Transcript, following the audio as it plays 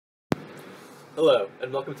Hello,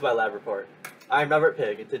 and welcome to my lab report. I'm Robert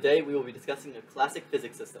Pigg, and today we will be discussing a classic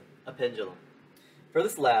physics system, a pendulum. For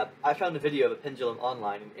this lab, I found a video of a pendulum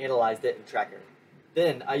online and analyzed it in Tracker.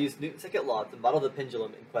 Then, I used Newton's second law to model the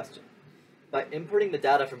pendulum in question. By importing the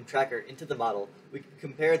data from Tracker into the model, we can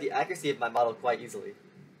compare the accuracy of my model quite easily.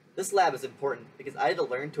 This lab is important because I had to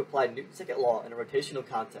learn to apply Newton's second law in a rotational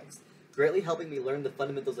context, greatly helping me learn the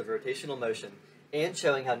fundamentals of rotational motion and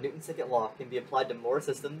showing how Newton's second law can be applied to more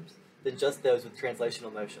systems than just those with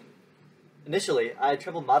translational motion. Initially, I had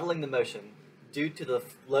trouble modeling the motion due to the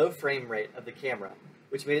low frame rate of the camera,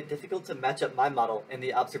 which made it difficult to match up my model and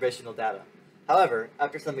the observational data. However,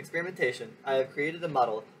 after some experimentation, I have created a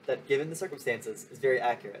model that, given the circumstances, is very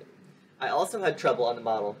accurate. I also had trouble on the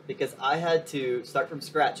model because I had to start from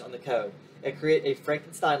scratch on the code and create a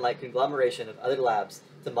Frankenstein-like conglomeration of other labs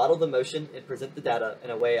to model the motion and present the data in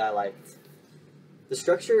a way I liked. The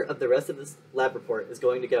structure of the rest of this lab report is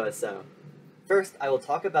going to go as so. First, I will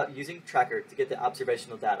talk about using Tracker to get the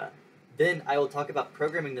observational data. Then, I will talk about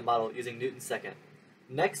programming the model using Newton's second.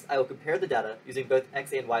 Next, I will compare the data using both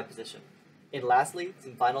x and y position. And lastly,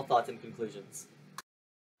 some final thoughts and conclusions.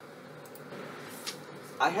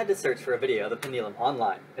 I had to search for a video of the pendulum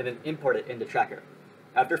online and then import it into Tracker.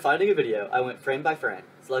 After finding a video, I went frame by frame,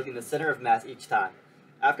 selecting the center of mass each time.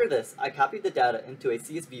 After this, I copied the data into a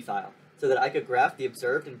CSV file so that I could graph the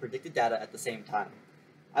observed and predicted data at the same time.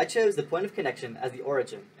 I chose the point of connection as the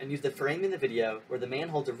origin and used a frame in the video where the man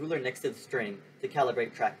holds a ruler next to the string to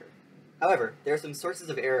calibrate Tracker. However, there are some sources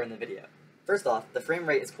of error in the video. First off, the frame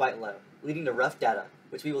rate is quite low, leading to rough data,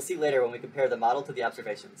 which we will see later when we compare the model to the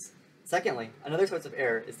observations. Secondly, another source of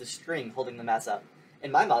error is the string holding the mass up.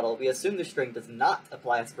 In my model, we assume the string does not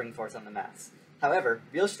apply a spring force on the mass. However,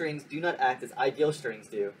 real strings do not act as ideal strings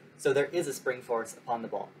do, so there is a spring force upon the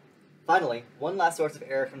ball. Finally, one last source of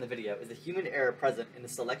error from the video is the human error present in the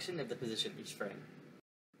selection of the position each frame.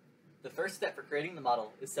 The first step for creating the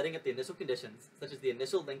model is setting up the initial conditions, such as the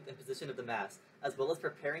initial length and position of the mass, as well as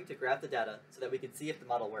preparing to graph the data so that we can see if the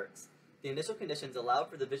model works. The initial conditions allow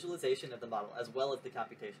for the visualization of the model as well as the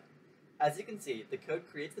computation. As you can see, the code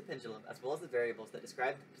creates the pendulum as well as the variables that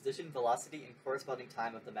describe the position, velocity, and corresponding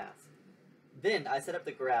time of the mass. Then I set up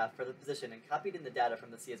the graph for the position and copied in the data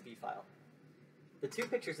from the CSV file. The two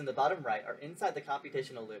pictures in the bottom right are inside the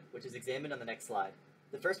computational loop, which is examined on the next slide.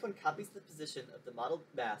 The first one copies the position of the modeled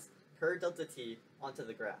mass per delta t onto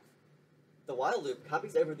the graph. The while loop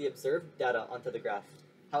copies over the observed data onto the graph.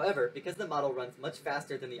 However, because the model runs much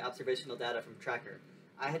faster than the observational data from Tracker,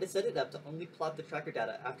 I had to set it up to only plot the Tracker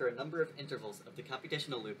data after a number of intervals of the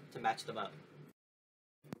computational loop to match them up.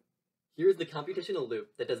 Here is the computational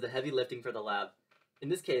loop that does the heavy lifting for the lab. In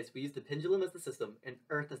this case, we use the pendulum as the system and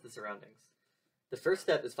Earth as the surroundings. The first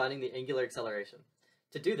step is finding the angular acceleration.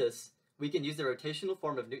 To do this, we can use the rotational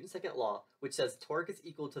form of Newton's second law, which says torque is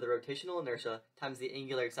equal to the rotational inertia times the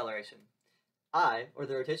angular acceleration. I, or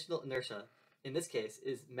the rotational inertia, in this case,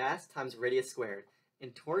 is mass times radius squared,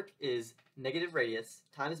 and torque is negative radius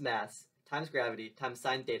times mass times gravity times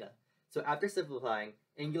sine theta. So after simplifying,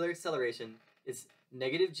 angular acceleration is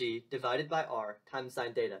negative g divided by r times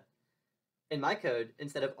sine theta. In my code,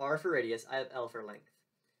 instead of r for radius, I have l for length.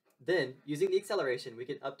 Then, using the acceleration, we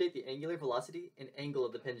can update the angular velocity and angle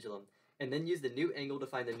of the pendulum, and then use the new angle to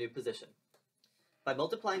find the new position. By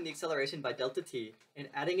multiplying the acceleration by delta t and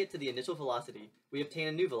adding it to the initial velocity, we obtain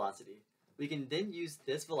a new velocity. We can then use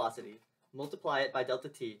this velocity, multiply it by delta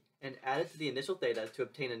t, and add it to the initial theta to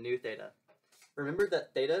obtain a new theta. Remember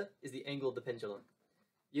that theta is the angle of the pendulum.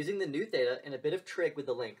 Using the new theta and a bit of trig with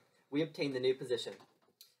the length, we obtain the new position.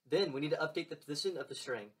 Then we need to update the position of the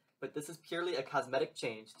string, but this is purely a cosmetic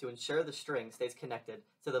change to ensure the string stays connected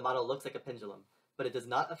so the model looks like a pendulum, but it does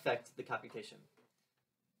not affect the computation.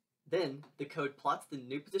 Then, the code plots the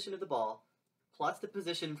new position of the ball, plots the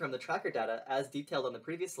position from the Tracker data as detailed on the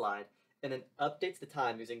previous slide, and then updates the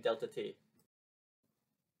time using delta t.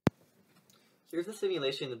 Here's the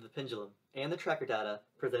simulation of the pendulum and the Tracker data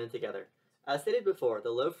presented together. As stated before,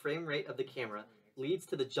 the low frame rate of the camera leads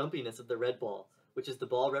to the jumpiness of the red ball, which is the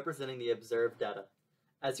ball representing the observed data.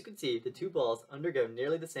 As you can see, the two balls undergo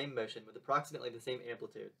nearly the same motion with approximately the same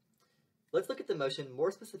amplitude. Let's look at the motion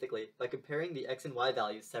more specifically by comparing the x and y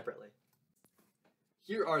values separately.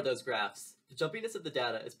 Here are those graphs. The jumpiness of the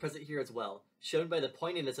data is present here as well, shown by the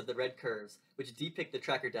pointiness of the red curves, which depict the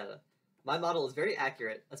Tracker data. My model is very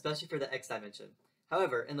accurate, especially for the x dimension.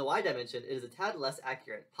 However, in the y dimension, it is a tad less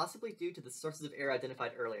accurate, possibly due to the sources of error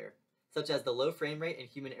identified earlier, such as the low frame rate and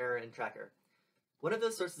human error in Tracker. One of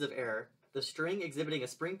those sources of error, the string exhibiting a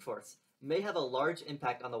spring force, may have a large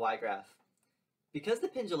impact on the y graph. Because the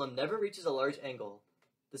pendulum never reaches a large angle,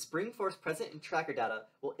 the spring force present in tracker data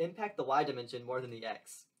will impact the y dimension more than the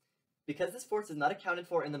x. Because this force is not accounted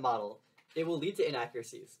for in the model, it will lead to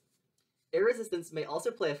inaccuracies. Air resistance may also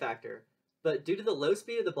play a factor, but due to the low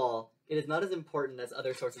speed of the ball, it is not as important as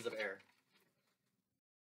other sources of air.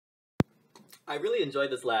 I really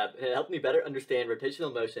enjoyed this lab, and it helped me better understand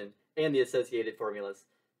rotational motion and the associated formulas.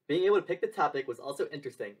 Being able to pick the topic was also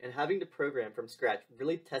interesting, and having to program from scratch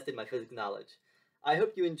really tested my physics knowledge. I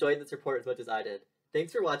hope you enjoyed this report as much as I did.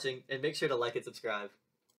 Thanks for watching, and make sure to like and subscribe.